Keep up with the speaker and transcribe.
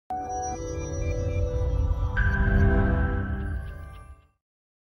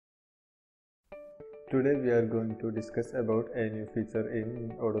Today we are going to discuss about a new feature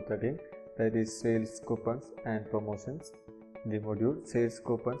in Odoo 13, that is sales coupons and promotions. The module sales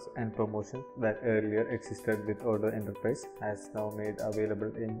coupons and promotions that earlier existed with Odoo Enterprise has now made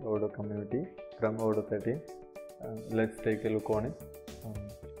available in Odoo community from Odoo 13. Let's take a look on it.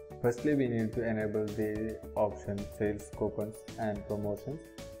 Firstly, we need to enable the option sales coupons and promotions.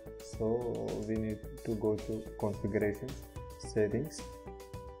 So we need to go to configurations, settings.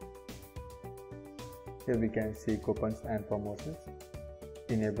 Here we can see coupons and promotions.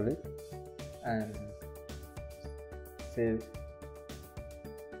 Enable it and save.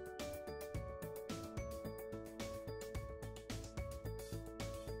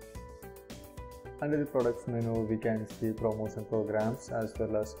 Under the products menu, we can see promotion programs as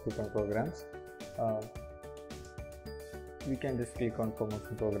well as coupon programs. We can just click on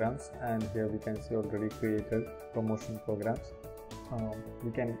promotion programs, and here we can see already created promotion programs.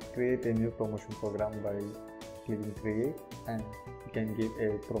 We can create a new promotion program by clicking create, and we can give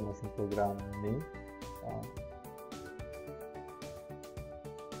a promotion program name.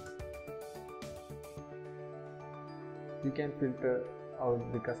 We can filter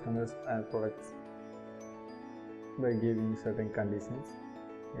out the customers and products by giving certain conditions.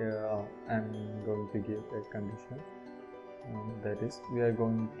 Here I'm going to give a condition, that is, we are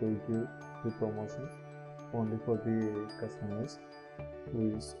going to give the promotions only for the customers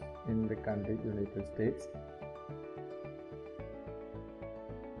who is in the country United States.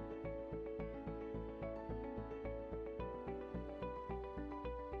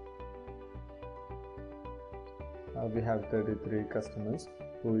 We have 33 customers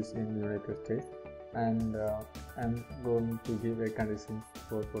who is in United States, and I'm going to give a condition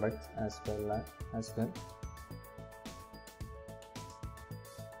for products as well.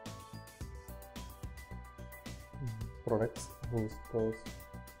 Products whose cost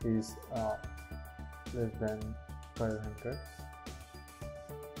is less than 500.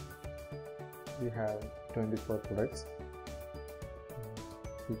 We have 24 products.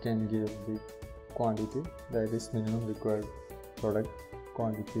 We can give the quantity, that is minimum required product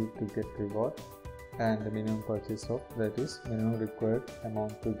quantity to get reward, and the minimum purchase of, that is minimum required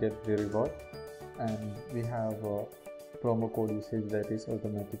amount to get the reward. And we have a promo code usage, that is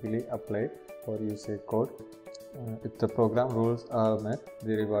automatically applied for usage code. If the program rules are met,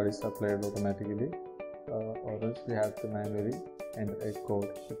 the reward is applied automatically, or else we have to manually enter a code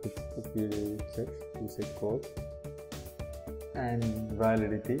if we set usage code. And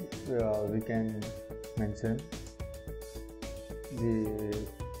validity, we can mention the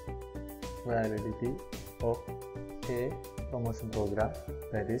validity of a promotion program,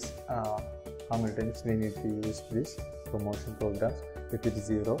 that is how many times we need to use this promotion programs. If it is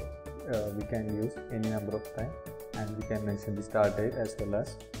 0, we can use any number of times, and we can mention the start date as well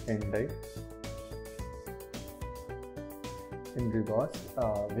as end date. In rewards,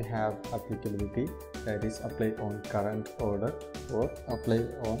 we have applicability, that is apply on current order or apply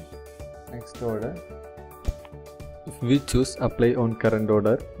on next order. If we choose apply on current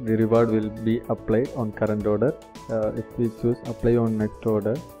order, the reward will be applied on current order. If we choose apply on next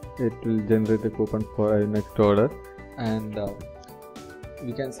order, it will generate a coupon for a next order. And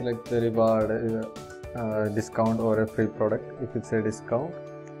we can select the reward discount or a free product. If it's a discount,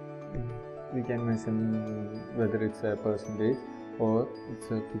 we can mention whether it's a percentage or it's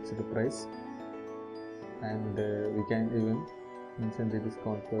a fixed price, and we can even mention the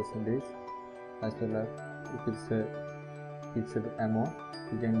discount percentage as well as if it's a fixed amount,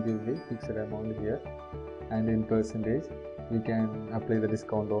 we can give the fixed amount here, and in percentage we can apply the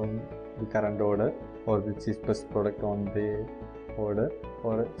discount on the current order or the cheapest product on the order,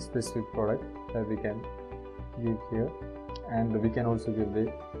 or a specific product that we can give here. And we can also give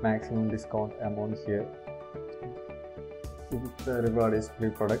the maximum discount amount here. If the reward is free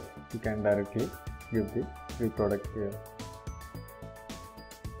product, you can directly give the free product here.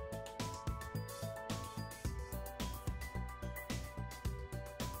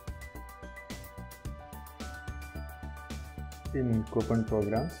 In coupon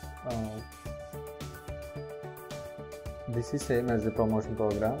programs, this is same as the promotion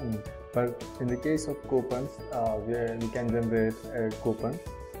program, but in the case of coupons, we can generate a coupon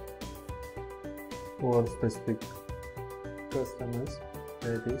for specific customers.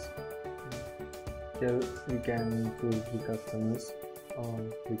 That is, here we can choose the customers,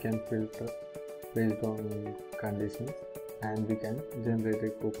 we can filter based on conditions, and we can generate a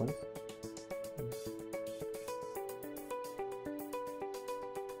coupon.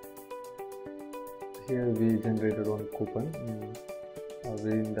 Here we generated one coupon.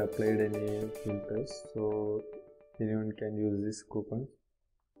 We didn't applied any filters, so anyone can use this coupon.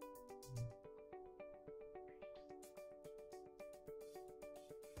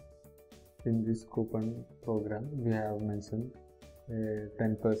 In this coupon program, we have mentioned a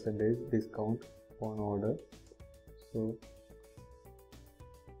 10% discount on order. So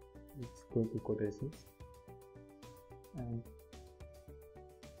let's go to quotations and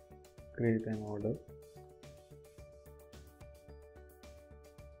create an order.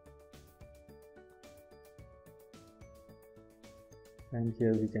 And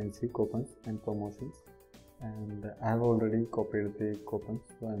here we can see coupons and promotions, and I have already copied the coupons,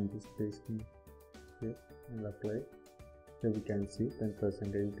 so I am just pasting here and apply. Here we can see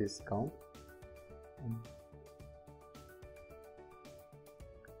 10% discount.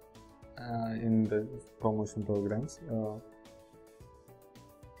 In the promotion programs,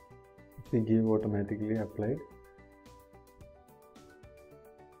 we give automatically applied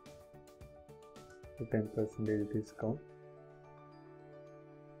the 10% discount.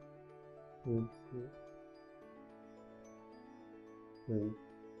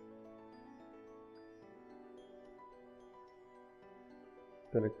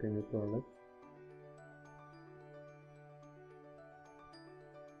 Select any product.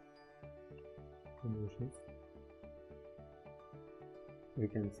 Promotions. We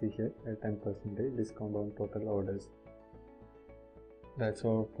can see here a 10% discount on total orders. That's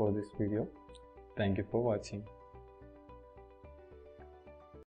all for this video. Thank you for watching.